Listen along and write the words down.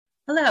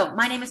Hello,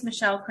 my name is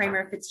Michelle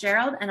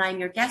Kramer-Fitzgerald, and I'm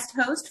your guest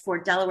host for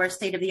Delaware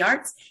State of the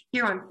Arts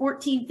here on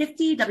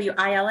 1450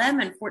 WILM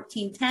and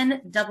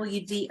 1410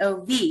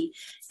 WDOV.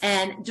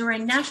 And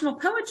during National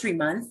Poetry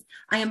Month,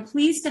 I am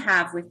pleased to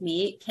have with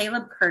me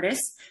Caleb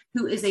Curtis,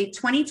 who is a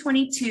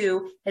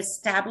 2022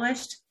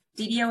 established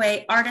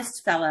DDOA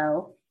Artist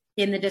Fellow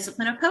in the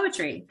discipline of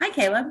poetry. Hi,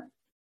 Caleb.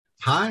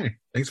 Hi,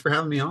 thanks for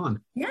having me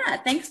on. Yeah,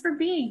 thanks for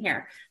being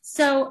here.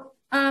 So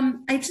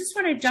I just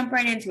want to jump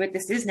right into it.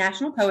 This is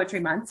National Poetry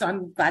Month, so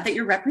I'm glad that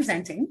you're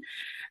representing.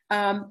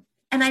 And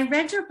I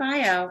read your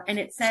bio, and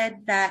it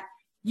said that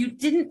you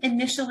didn't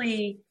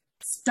initially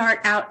start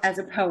out as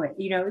a poet.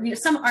 You know,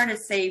 some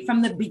artists say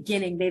from the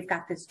beginning they've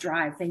got this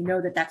drive. They know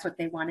that that's what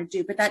they want to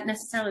do, but that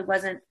necessarily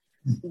wasn't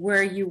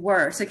where you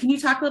were. So can you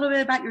talk a little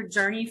bit about your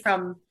journey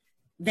from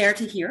there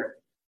to here?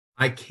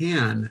 I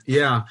can.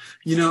 Yeah.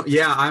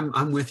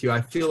 I'm with you.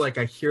 I feel like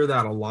I hear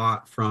that a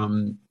lot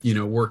from,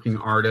 working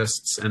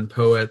artists and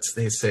poets.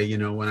 They say,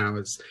 when I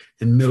was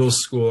in middle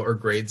school or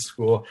grade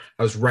school,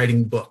 I was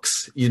writing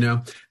books,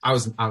 I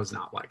was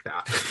not like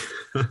that.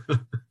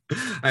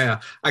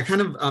 I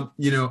kind of,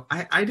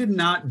 I did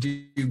not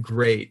do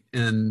great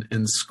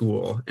in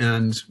school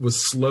and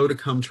was slow to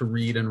come to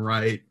read and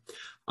write,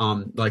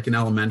 like in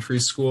elementary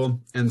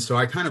school. And so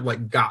I kind of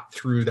like got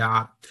through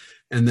that.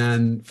 And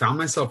then found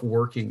myself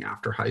working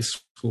after high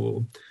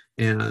school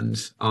and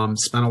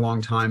spent a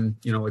long time,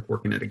 like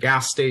working at a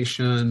gas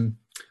station,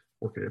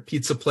 working at a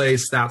pizza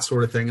place, that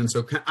sort of thing. And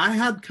so I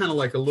had kind of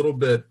like a little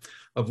bit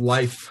of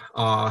life,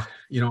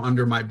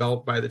 under my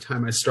belt by the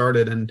time I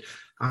started. And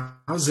I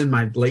was in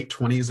my late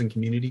 20s in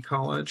community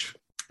college.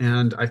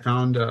 And I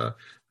found a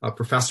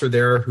professor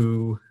there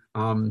who,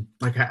 I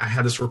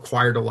had this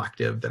required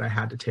elective that I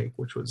had to take,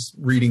 which was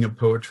reading of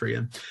poetry.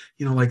 And,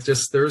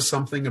 there's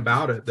something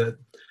about it that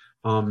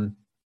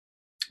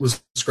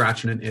was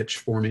scratching an itch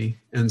for me.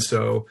 And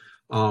so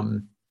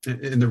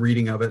in the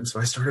reading of it, and so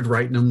I started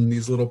writing him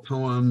these little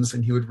poems,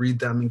 and he would read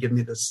them and give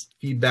me this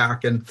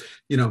feedback. And,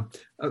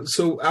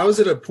 so I was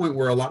at a point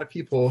where a lot of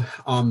people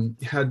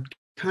had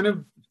kind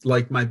of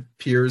like my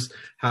peers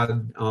had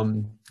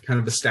kind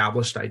of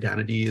established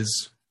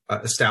identities,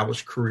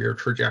 established career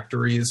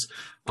trajectories.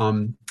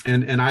 And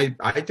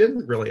I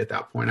didn't really at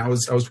that point. I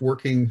was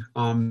working,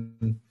 I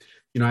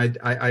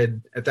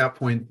had at that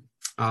point,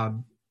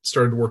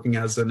 started working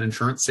as an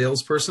insurance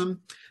salesperson,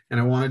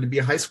 and I wanted to be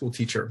a high school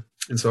teacher.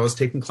 And so I was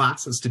taking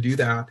classes to do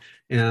that.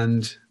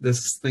 And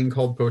this thing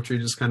called poetry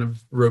just kind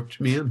of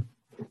roped me in.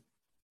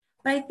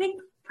 But I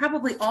think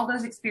probably all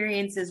those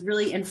experiences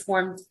really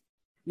informed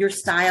your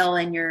style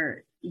and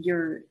your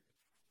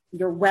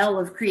well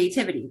of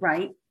creativity,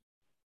 right?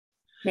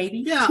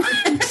 Maybe? Yeah, I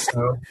think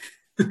so.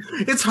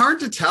 It's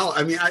hard to tell.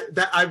 I mean,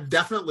 I've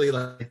definitely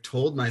like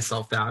told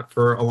myself that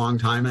for a long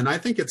time. And I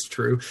think it's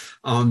true.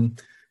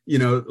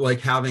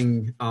 Like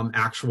having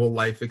actual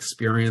life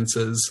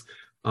experiences,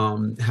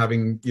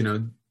 having,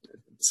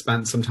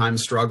 spent some time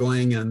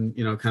struggling and,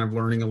 kind of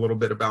learning a little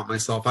bit about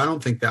myself. I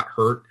don't think that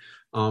hurt.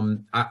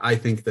 I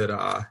think that,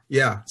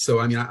 So,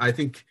 I mean, I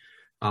think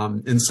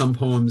in some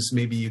poems,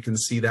 maybe you can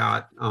see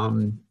that,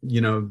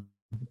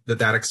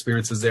 that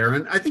experience is there.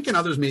 And I think in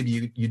others,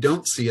 maybe you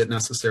don't see it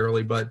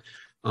necessarily, but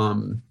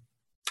I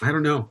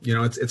don't know,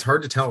 it's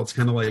hard to tell. It's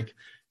kind of like,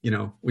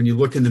 when you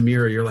look in the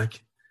mirror, you're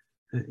like,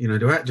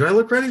 do I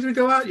look ready to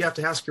go out? You have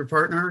to ask your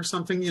partner or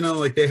something,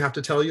 like they have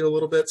to tell you a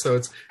little bit. So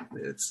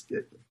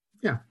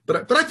yeah,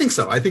 but I think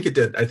so. I think it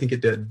did. I think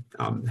it did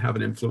have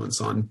an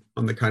influence on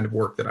the kind of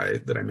work that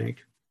I make.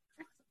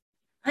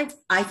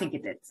 I think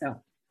it did.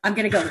 So I'm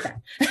going to go with that.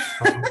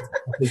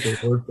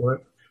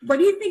 What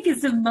do you think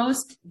is the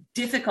most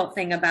difficult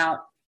thing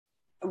about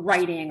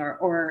writing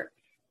or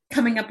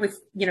coming up with,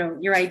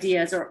 your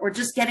ideas or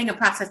just getting a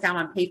process down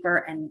on paper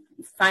and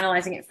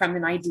finalizing it from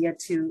an idea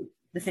to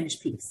the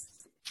finished piece?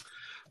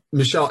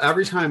 Michelle,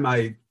 every time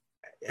I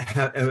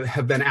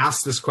have been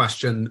asked this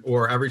question,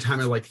 or every time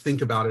I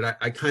think about it,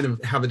 I kind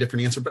of have a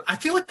different answer, but I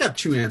feel like I have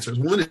two answers.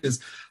 One is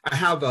I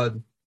have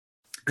a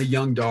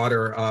young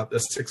daughter, a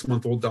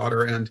 6-month-old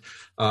daughter, and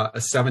a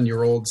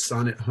 7-year-old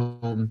son at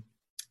home.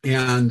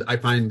 And I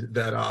find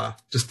that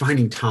just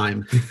finding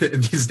time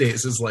these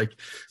days is like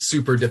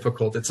super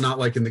difficult. It's not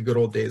like in the good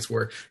old days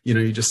where,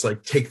 you just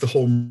like take the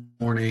whole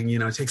morning,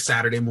 take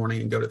Saturday morning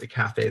and go to the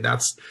cafe.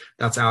 That's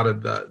out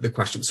of the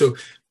question. So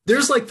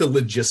there's like the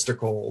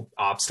logistical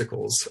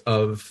obstacles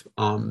of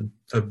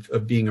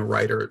being a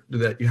writer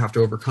that you have to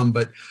overcome.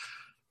 But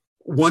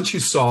once you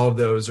solve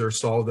those or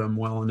solve them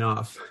well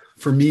enough,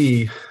 for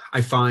me,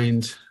 I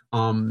find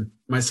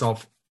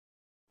myself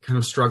kind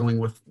of struggling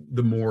with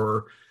the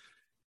more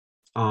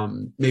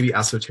maybe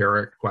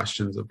esoteric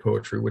questions of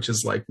poetry, which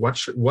is like, what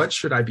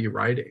should I be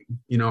writing?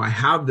 I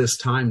have this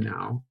time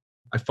now.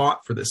 I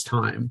fought for this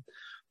time.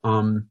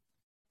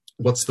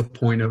 What's the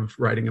point of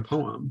writing a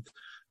poem?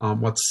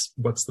 What's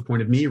the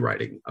point of me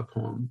writing a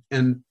poem?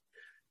 And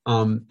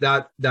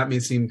that may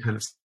seem kind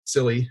of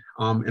silly,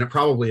 and it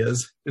probably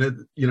is.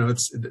 And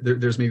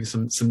there's maybe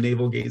some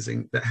navel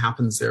gazing that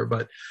happens there,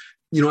 but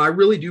I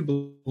really do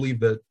believe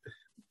that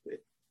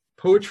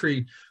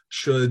poetry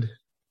should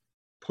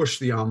push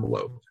the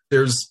envelope.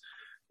 There's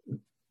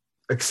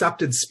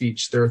accepted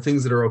speech. There are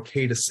things that are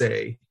okay to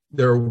say.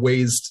 There are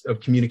ways of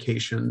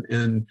communication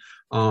in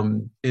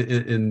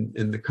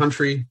the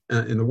country,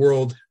 in the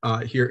world,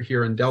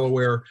 here in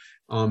Delaware.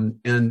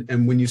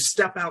 And when you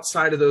step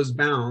outside of those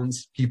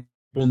bounds, people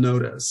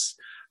notice.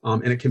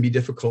 And it can be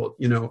difficult.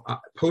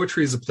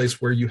 Poetry is a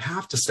place where you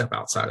have to step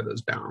outside of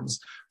those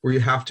bounds, where you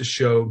have to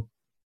show,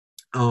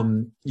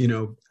 I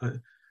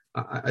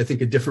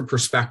think a different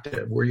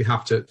perspective, where you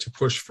have to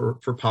push for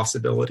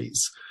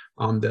possibilities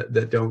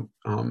that don't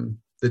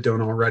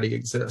already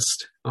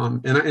exist.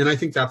 And I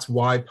think that's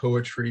why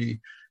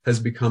poetry has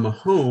become a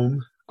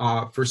home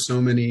for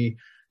so many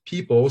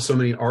people, so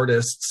many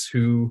artists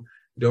who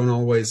don't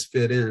always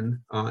fit in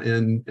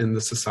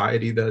the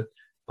society that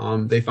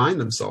they find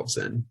themselves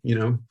in.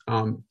 You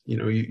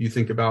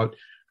think about,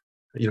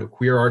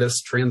 queer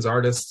artists, trans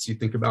artists. You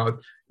think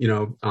about,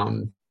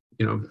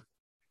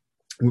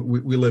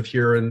 we live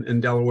here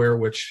in Delaware,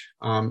 which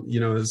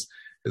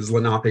is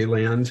Lenape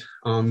land.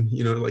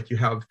 Like you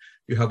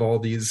have all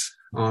these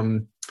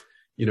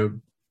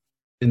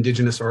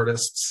indigenous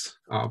artists,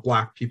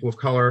 Black people of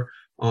color.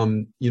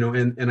 And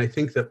I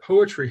think that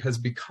poetry has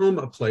become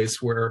a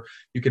place where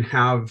you can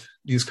have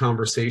these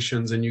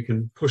conversations and you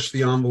can push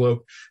the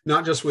envelope,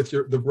 not just with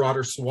the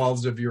broader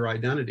swaths of your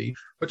identity,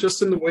 but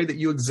just in the way that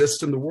you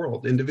exist in the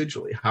world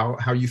individually,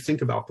 how you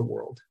think about the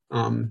world.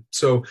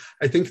 So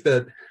I think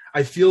that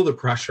I feel the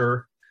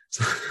pressure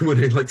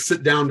when I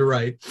sit down to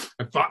write.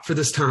 I fought for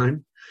this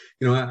time.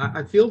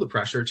 I feel the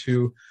pressure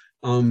to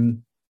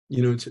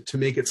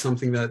make it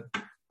something that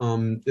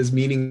is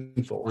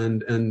meaningful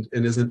and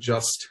isn't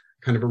just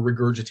kind of a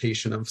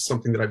regurgitation of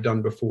something that I've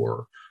done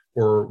before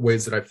or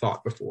ways that I've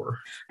thought before.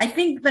 I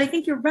think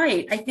you're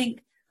right. I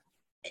think,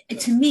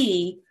 to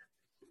me,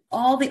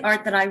 all the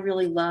art that I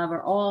really love,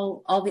 or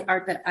all the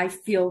art that I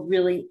feel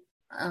really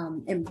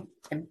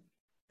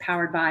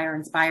empowered by or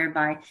inspired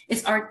by,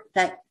 is art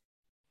that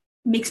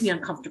makes me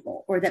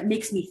uncomfortable, or that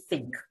makes me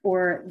think,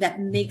 or that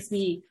makes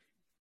me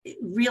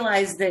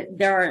realize that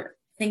there are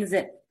things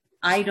that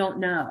I don't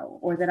know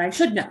or that I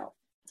should know.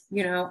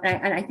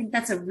 And I think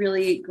that's a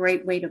really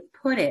great way to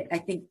put it. I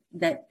think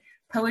that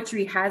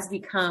poetry has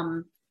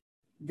become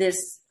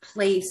this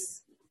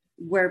place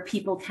where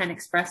people can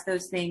express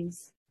those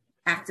things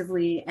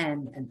actively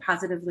and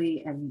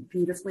positively and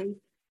beautifully.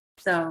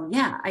 So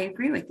yeah, I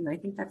agree with you. I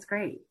think that's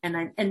great.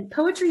 And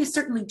poetry has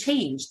certainly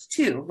changed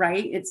too,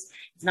 right? It's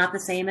not the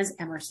same as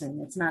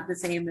Emerson. It's not the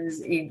same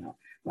as,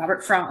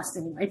 Robert Frost.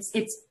 And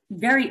it's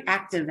very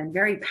active and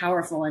very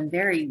powerful and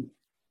very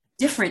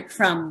different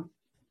from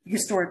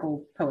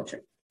historical poetry.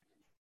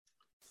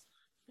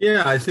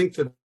 Yeah, I think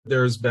that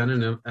there's been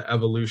an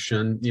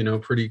evolution,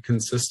 pretty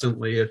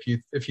consistently. If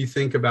you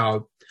think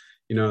about,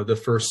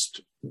 the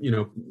first,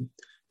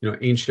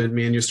 ancient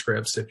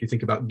manuscripts, if you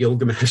think about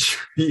Gilgamesh,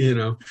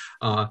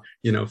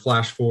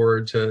 flash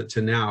forward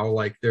to now,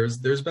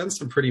 there's been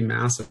some pretty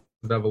massive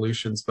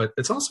evolutions, but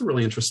it's also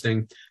really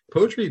interesting.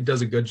 Poetry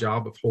does a good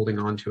job of holding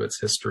on to its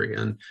history,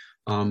 and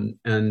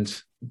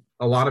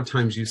a lot of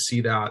times you see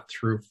that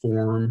through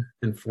form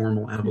and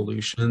formal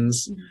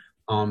evolutions.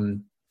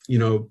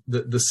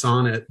 The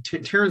sonnet,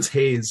 Terence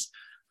Hayes,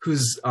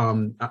 who's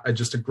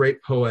just a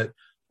great poet,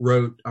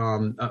 wrote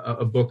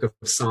a book of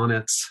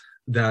sonnets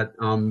that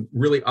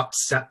really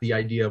upset the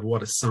idea of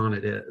what a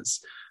sonnet is,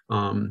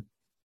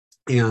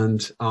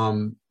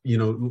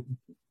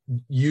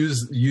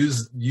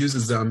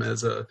 uses them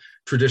as a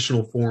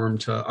traditional form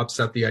to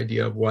upset the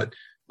idea of what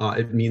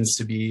it means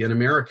to be an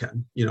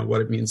American,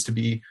 what it means to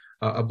be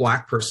a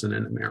Black person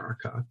in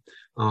America.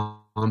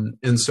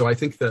 And so I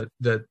think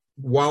that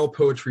while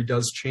poetry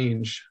does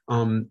change,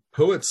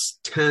 poets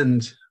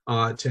tend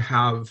to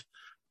have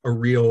a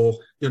real,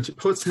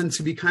 poets tend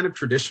to be kind of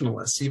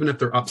traditionalists, even if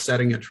they're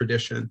upsetting a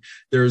tradition.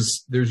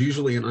 There's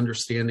usually an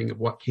understanding of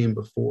what came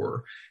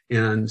before,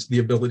 and the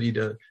ability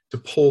to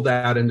pull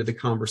that into the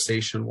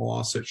conversation while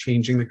also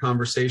changing the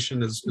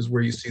conversation is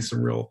where you see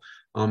some real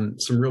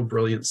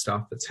brilliant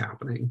stuff that's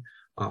happening,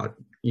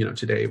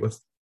 today with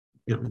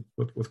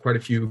quite a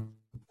few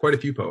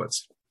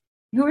poets.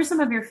 Who are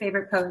some of your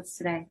favorite poets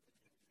today?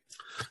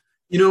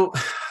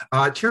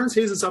 Terence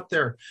Hayes is up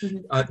there.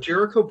 Mm-hmm.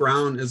 Jericho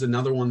Brown is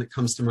another one that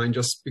comes to mind,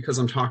 just because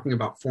I'm talking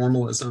about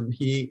formalism.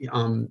 He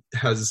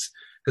has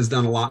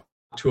done a lot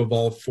to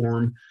evolve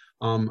form.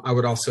 I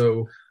would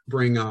also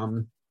bring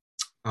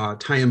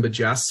Tyamba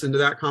Jess into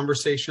that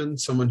conversation,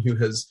 someone who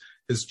has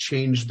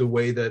changed the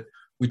way that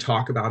we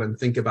talk about and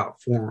think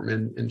about form,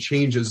 and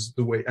changes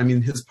the way,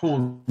 his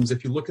poems,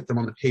 if you look at them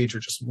on the page, are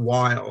just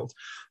wild.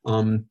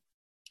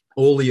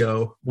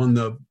 Olio won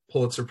the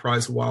Pulitzer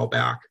Prize a while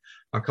back,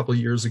 a couple of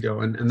years ago,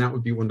 and that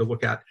would be one to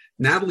look at.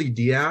 Natalie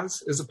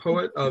Diaz is a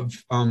poet of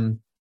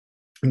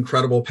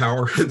incredible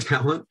power and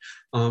talent.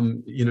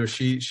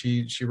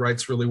 She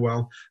writes really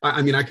well.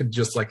 I could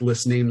just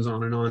list names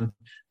on and on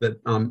that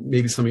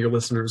maybe some of your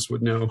listeners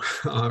would know,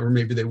 or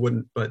maybe they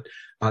wouldn't. But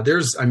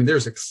there's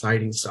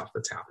exciting stuff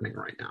that's happening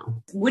right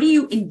now. What do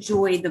you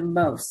enjoy the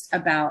most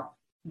about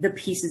the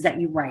pieces that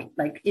you write?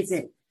 Like, is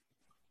it,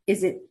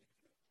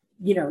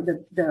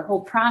 the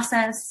whole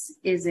process?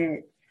 Is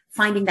it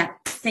finding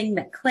that thing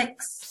that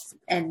clicks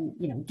and,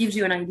 gives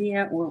you an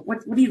idea? Or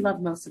what do you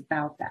love most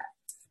about that?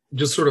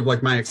 Just sort of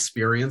like my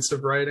experience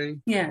of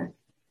writing. Yeah.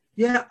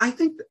 Yeah.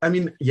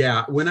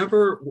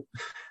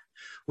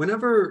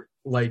 Whenever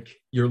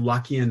like you're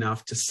lucky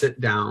enough to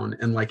sit down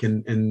and like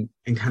in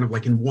kind of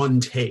like in one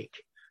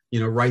take,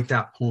 write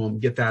that poem,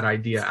 get that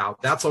idea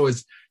out. That's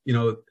always,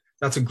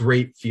 that's a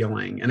great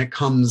feeling. And it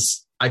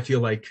comes, I feel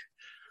like,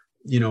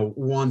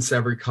 once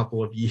every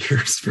couple of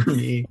years for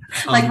me.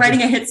 Like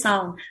writing a hit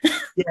song.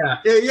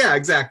 Yeah,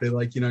 exactly.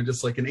 Like,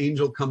 just like an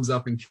angel comes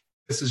up and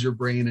kisses your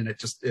brain and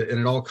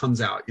it all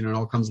comes out, it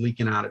all comes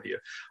leaking out of you.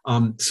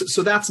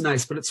 So that's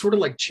nice, but it's sort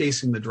of like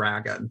chasing the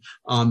dragon.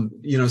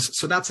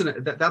 So that's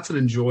an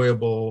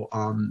enjoyable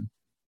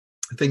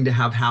thing to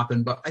have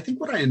happen. But I think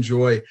what I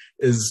enjoy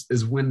is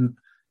when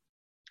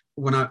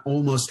I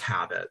almost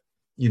have it,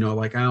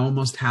 like I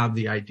almost have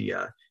the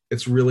idea,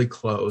 it's really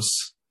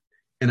close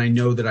and I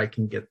know that I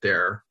can get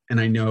there, and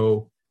I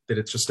know that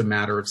it's just a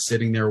matter of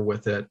sitting there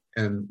with it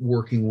and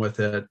working with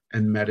it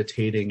and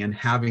meditating and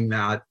having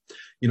that,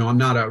 I'm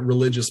not a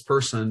religious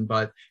person,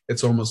 but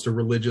it's almost a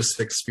religious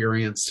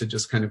experience to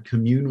just kind of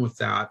commune with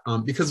that.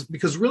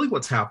 Because really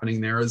what's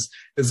happening there is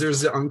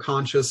there's the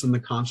unconscious and the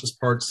conscious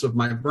parts of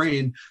my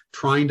brain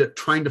trying to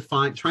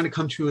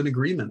come to an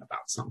agreement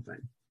about something.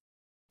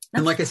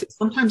 And like I said,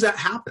 sometimes that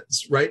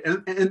happens, right?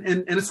 And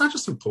it's not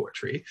just in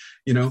poetry,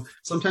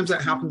 sometimes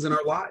that happens in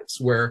our lives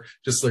where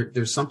just like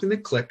there's something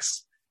that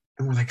clicks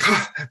and we're like,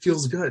 that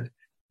feels good.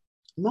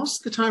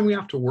 Most of the time we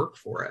have to work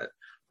for it.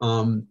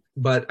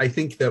 But I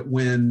think that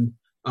when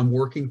I'm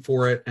working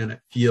for it and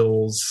it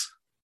feels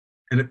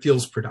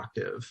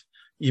productive,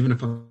 even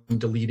if I'm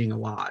deleting a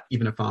lot,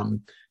 even if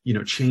I'm,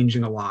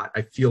 changing a lot,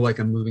 I feel like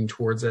I'm moving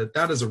towards it.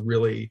 That is a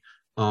really,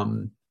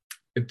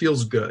 it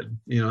feels good.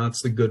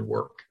 That's the good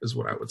work is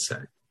what I would say.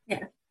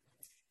 Yeah.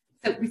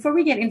 So before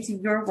we get into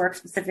your work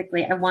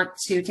specifically, I want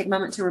to take a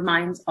moment to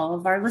remind all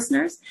of our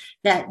listeners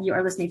that you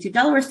are listening to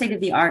Delaware State of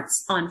the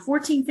Arts on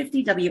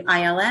 1450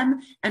 WILM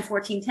and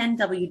 1410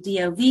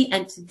 WDOV.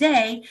 And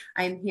today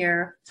I'm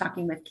here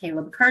talking with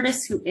Caleb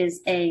Curtis, who is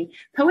a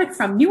poet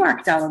from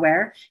Newark,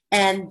 Delaware,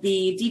 and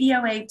the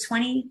DDOA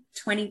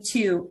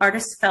 2022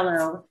 Artist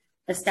Fellow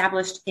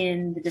established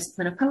in the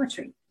discipline of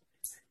poetry.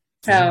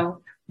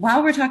 So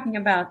while we're talking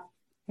about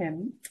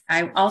him,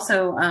 I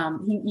also,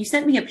 you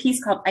sent me a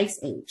piece called Ice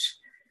Age.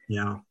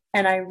 Yeah.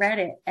 And I read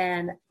it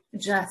and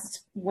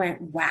just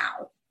went,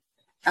 wow.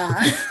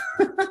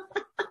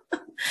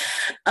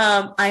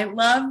 I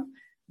love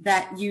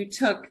that you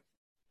took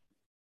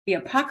the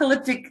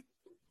apocalyptic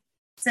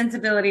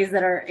sensibilities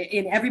that are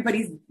in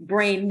everybody's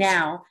brain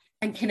now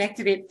and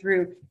connected it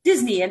through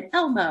Disney and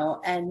Elmo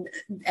and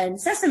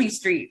Sesame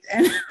Street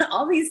and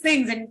all these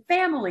things and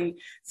family.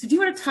 So do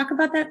you want to talk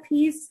about that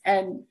piece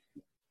and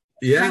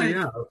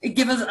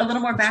give us a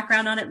little more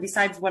background on it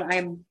besides what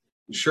I'm...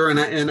 Sure.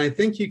 And I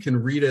think you can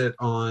read it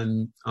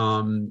on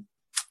the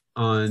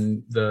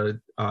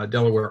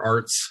Delaware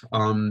Arts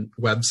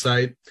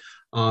website.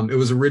 It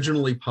was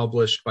originally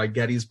published by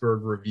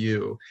Gettysburg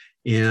Review.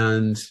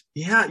 And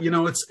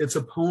it's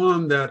a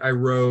poem that I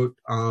wrote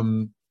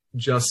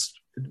just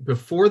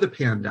before the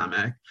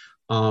pandemic,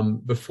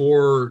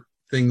 before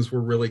things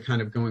were really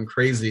kind of going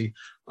crazy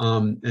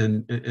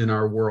in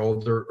our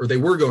world, or they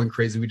were going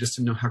crazy. We just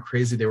didn't know how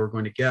crazy they were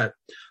going to get.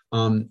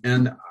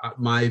 And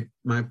my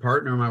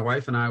partner, my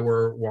wife, and I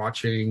were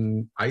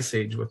watching Ice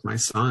Age with my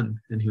son,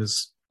 and he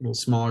was a little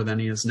smaller than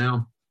he is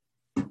now.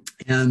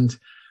 And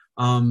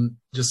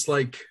just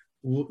like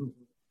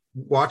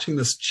watching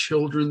this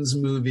children's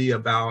movie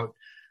about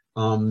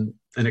an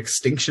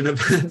extinction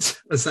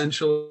event,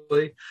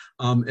 essentially,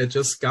 it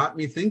just got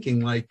me thinking,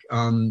 like,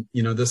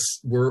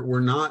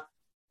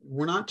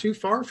 we're not too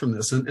far from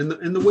this,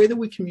 and the way that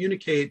we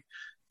communicate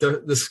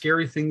the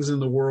scary things in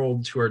the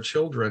world to our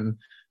children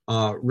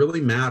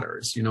really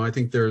matters. I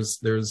think there's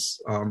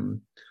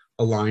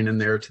a line in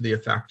there to the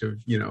effect of,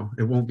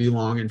 it won't be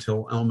long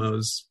until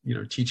Elmo's,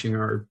 teaching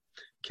our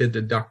kid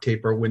to duct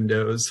tape our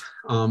windows,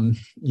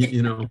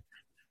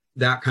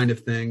 that kind of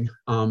thing.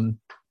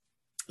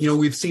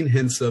 We've seen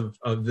hints of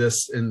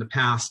this in the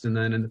past, and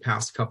then in the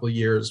past couple of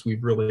years,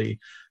 we've really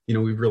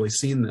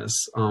seen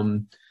this,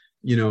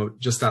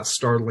 just that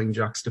startling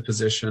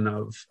juxtaposition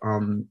of,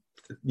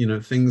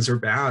 things are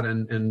bad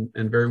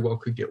and very well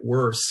could get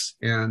worse.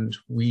 And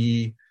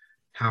we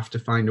have to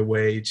find a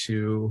way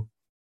to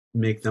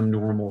make them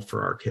normal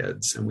for our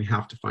kids. And we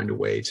have to find a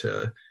way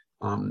to,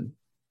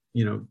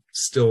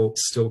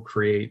 still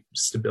create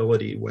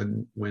stability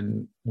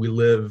when we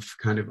live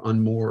kind of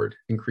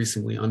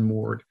increasingly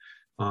unmoored,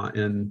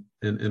 in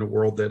a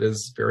world that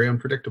is very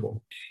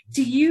unpredictable.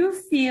 Do you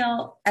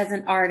feel as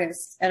an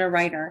artist and a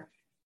writer,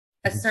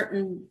 a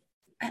certain,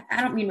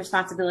 I don't mean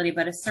responsibility,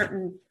 but a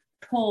certain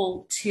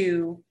pull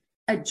to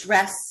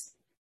address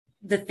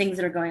the things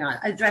that are going on,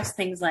 address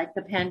things like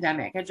the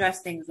pandemic,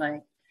 address things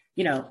like,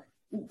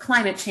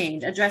 climate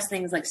change, address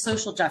things like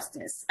social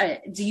justice?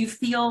 Do you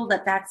feel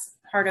that that's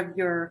part of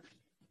your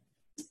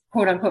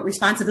quote unquote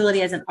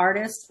responsibility as an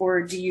artist,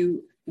 or do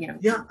you,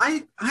 Yeah,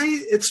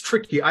 it's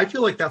tricky. I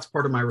feel like that's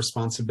part of my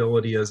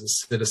responsibility as a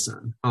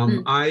citizen.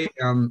 I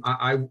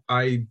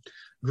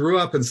grew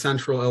up in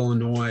central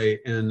Illinois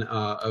in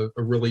a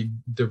really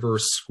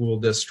diverse school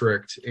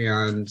district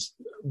and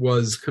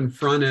was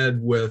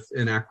confronted with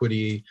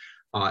inequity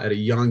at a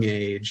young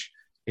age,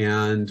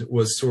 and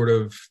was sort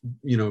of,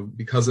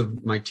 because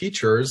of my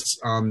teachers,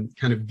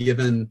 kind of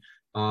given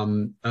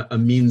a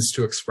means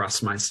to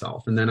express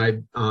myself. And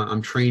then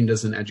I'm trained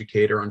as an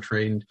educator. I'm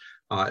trained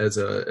as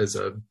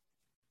a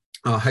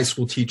high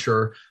school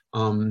teacher.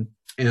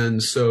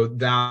 And so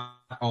that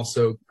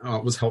also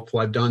was helpful.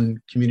 I've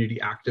done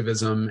community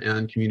activism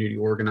and community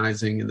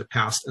organizing in the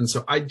past. And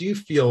so I do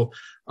feel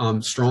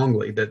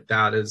strongly that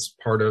that is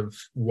part of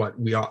what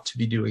we ought to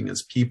be doing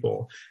as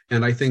people.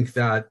 And I think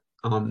that,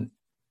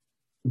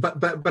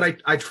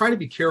 but I try to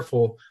be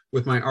careful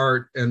with my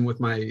art and with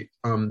my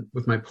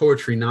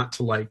poetry, not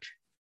to like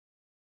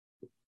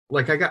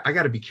I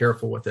got to be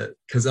careful with it,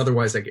 because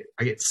otherwise I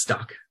get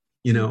stuck,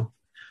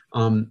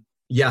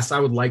 Yes, I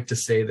would like to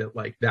say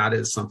that that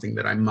is something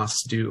that I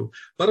must do.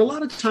 But a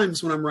lot of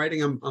times when I'm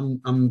writing,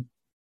 I'm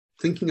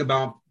thinking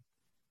about,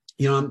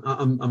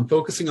 I'm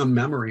focusing on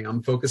memory.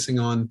 I'm focusing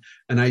on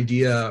an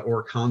idea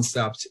or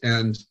concept,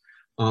 and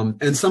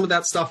some of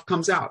that stuff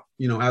comes out,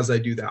 as I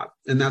do that.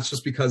 And that's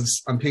just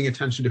because I'm paying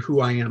attention to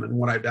who I am and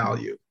what I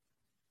value.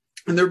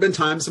 And there have been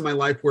times in my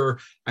life where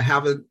I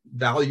haven't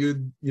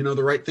valued,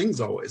 the right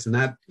things always. And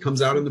that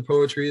comes out in the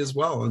poetry as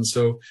well. And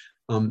so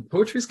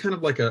poetry is kind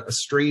of like a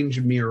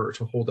strange mirror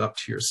to hold up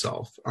to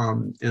yourself.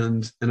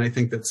 And I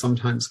think that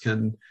sometimes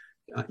can,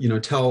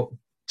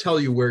 tell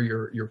you where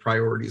your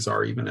priorities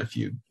are, even if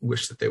you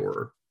wish that they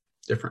were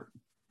different.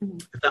 Mm-hmm.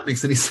 If that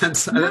makes any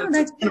sense. No,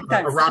 that's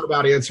kind of a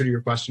roundabout answer to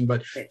your question,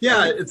 but yeah,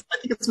 I think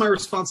it's my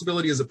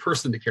responsibility as a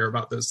person to care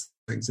about those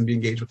things and be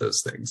engaged with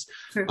those things.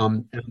 Sure.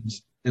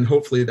 And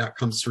hopefully that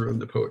comes through in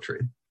the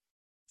poetry.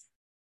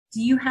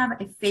 Do you have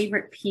a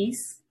favorite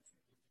piece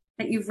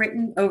that you've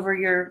written over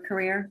your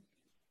career?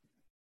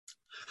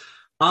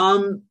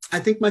 I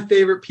think my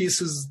favorite piece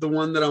is the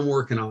one that I'm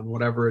working on,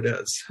 whatever it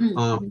is.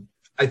 Mm-hmm.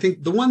 I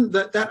think the one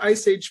that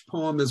Ice Age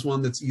poem is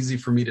one that's easy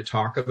for me to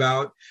talk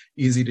about,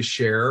 easy to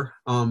share.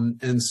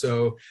 And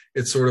so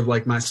it's sort of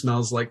like my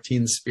Smells Like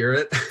Teen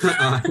Spirit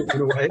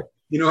in a way.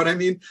 You know what I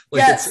mean?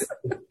 Yes.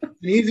 It's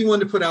an easy one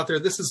to put out there.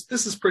 This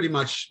is pretty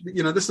much,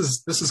 this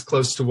is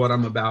close to what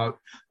I'm about.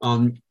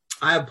 I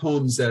have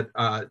poems that,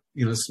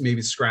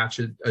 maybe scratch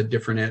a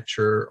different itch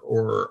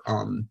or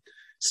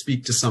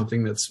speak to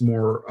something that's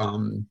more,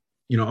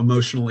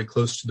 emotionally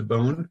close to the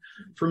bone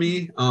for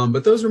me.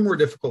 But those are more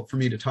difficult for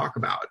me to talk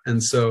about.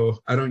 And so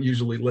I don't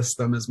usually list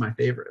them as my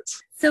favorites.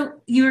 So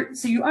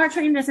you are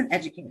trained as an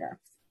educator.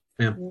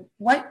 Yeah.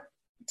 What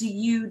do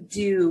you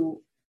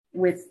do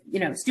with,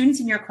 students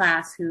in your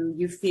class who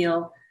you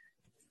feel,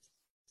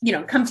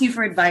 come to you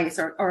for advice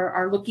or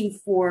are looking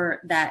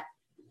for that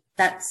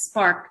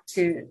spark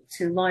to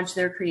launch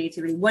their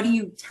creativity? What do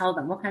you tell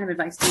them? What kind of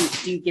advice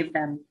do you give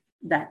them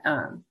that,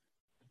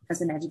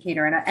 as an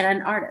educator and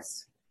an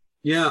artist?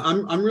 Yeah,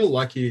 I'm real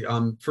lucky.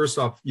 First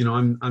off,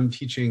 I'm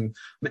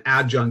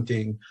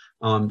adjuncting,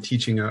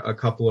 teaching a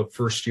couple of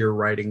first year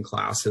writing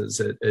classes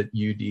at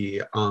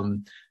UD.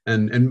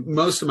 And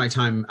most of my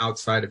time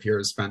outside of here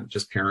is spent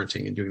just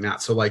parenting and doing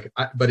that. So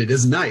but it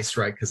is nice,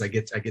 right? Because I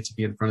get to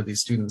be in front of these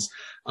students,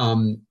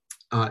 on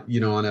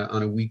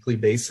a weekly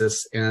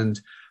basis. And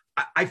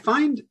I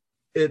find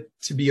it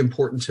to be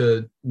important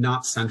to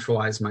not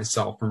centralize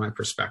myself or my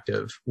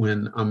perspective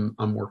when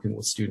I'm working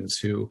with students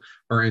who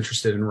are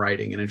interested in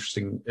writing and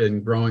interested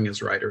in growing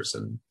as writers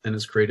and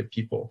as creative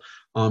people.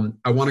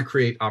 I want to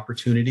create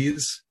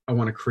opportunities. I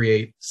want to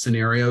create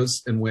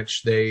scenarios in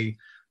which they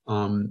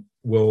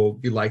will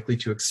be likely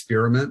to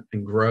experiment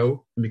and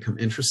grow and become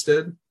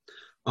interested.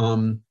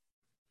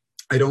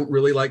 I don't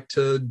really like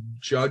to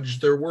judge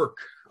their work.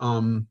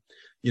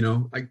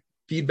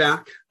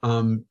 Feedback,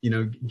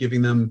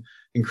 giving them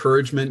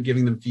encouragement,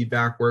 giving them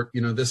feedback where,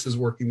 this is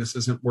working, this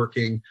isn't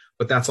working,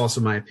 but that's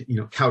also my,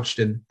 couched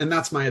in, and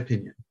that's my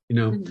opinion,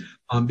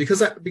 mm-hmm.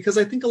 Because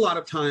I think a lot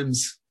of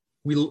times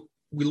we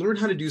learn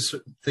how to do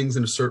things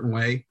in a certain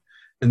way.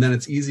 And then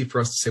it's easy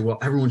for us to say, well,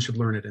 everyone should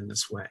learn it in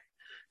this way.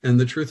 And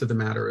the truth of the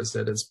matter is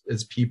that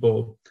as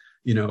people,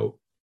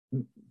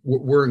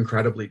 we're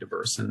incredibly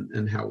diverse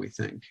in how we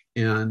think.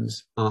 And,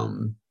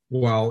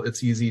 while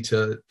it's easy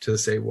to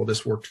say, well,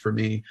 this worked for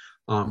me,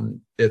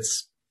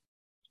 it's,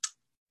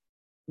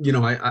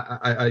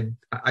 I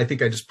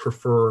think I just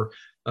prefer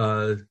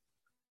an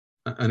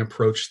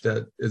approach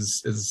that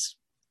is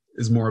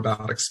more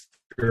about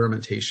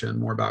experimentation,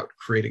 more about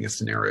creating a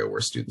scenario where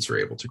students are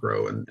able to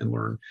grow and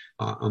learn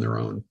on their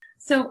own.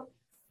 So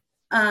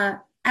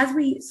as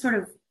we sort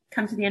of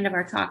come to the end of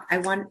our talk, I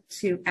want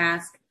to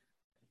ask,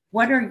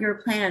 what are your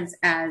plans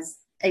as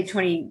a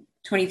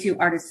 2022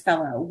 Artist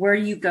Fellow? Where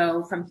do you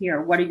go from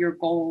here? What are your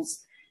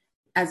goals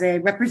as a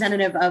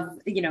representative of,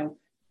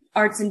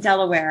 arts in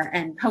Delaware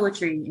and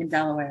poetry in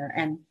Delaware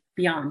and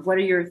beyond? What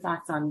are your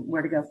thoughts on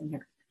where to go from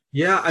here?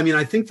 Yeah, I mean,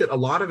 I think that a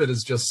lot of it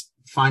is just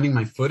finding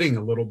my footing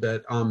a little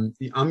bit.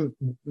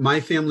 My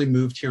family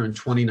moved here in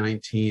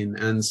 2019,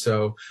 and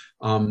so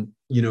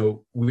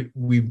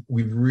we've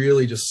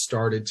really just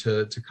started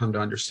to come to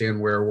understand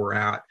where we're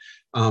at.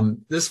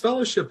 This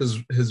fellowship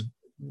has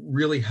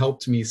really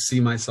helped me see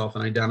myself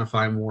and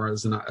identify more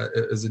as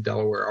a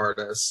Delaware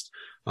artist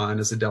and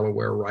as a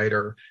Delaware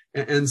writer.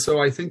 And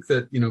so I think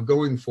that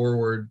going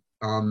forward,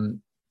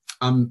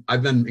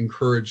 I've been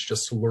encouraged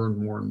just to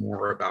learn more and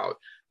more about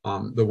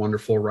the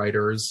wonderful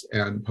writers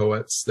and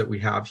poets that we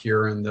have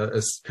here and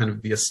the kind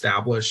of the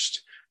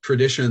established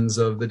traditions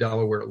of the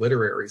Delaware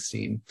literary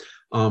scene.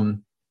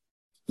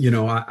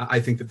 I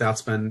think that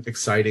that's been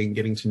exciting,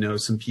 getting to know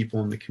some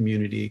people in the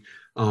community.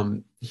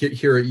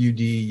 Here at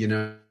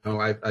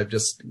UD, I've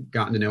just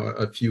gotten to know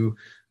a few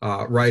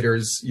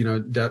writers,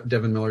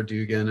 Devin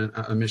Miller-Dugan and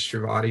Amish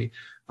Shrivati,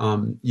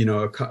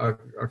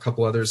 a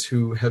couple others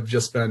who have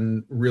just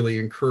been really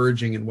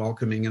encouraging and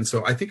welcoming. And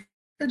so I think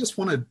I just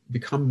want to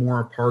become more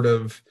a part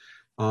of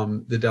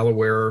the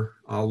Delaware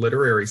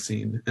literary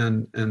scene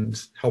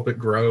and help it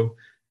grow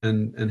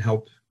and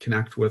help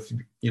connect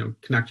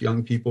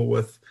young people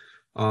with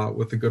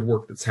the good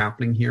work that's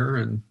happening here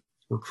and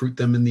recruit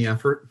them in the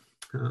effort.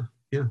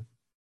 Yeah.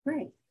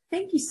 Great.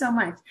 Thank you so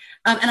much.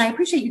 And I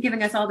appreciate you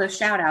giving us all those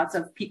shout outs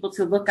of people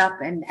to look up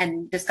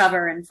and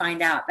discover and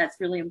find out. That's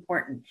really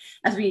important.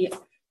 As we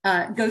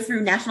go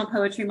through National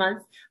Poetry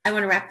Month, I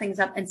want to wrap things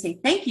up and say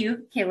thank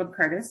you, Caleb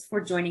Curtis,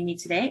 for joining me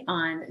today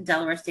on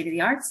Delaware State of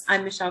the Arts.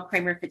 I'm Michelle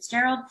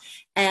Kramer-Fitzgerald,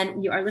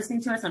 and you are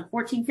listening to us on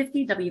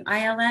 1450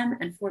 WILM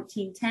and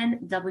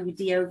 1410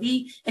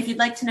 WDOV. If you'd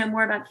like to know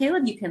more about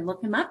Caleb, you can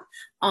look him up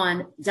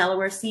on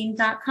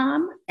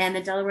DelawareScene.com and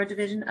the Delaware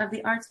Division of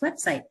the Arts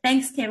website.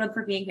 Thanks, Caleb,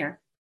 for being here.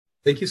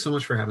 Thank you so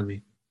much for having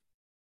me.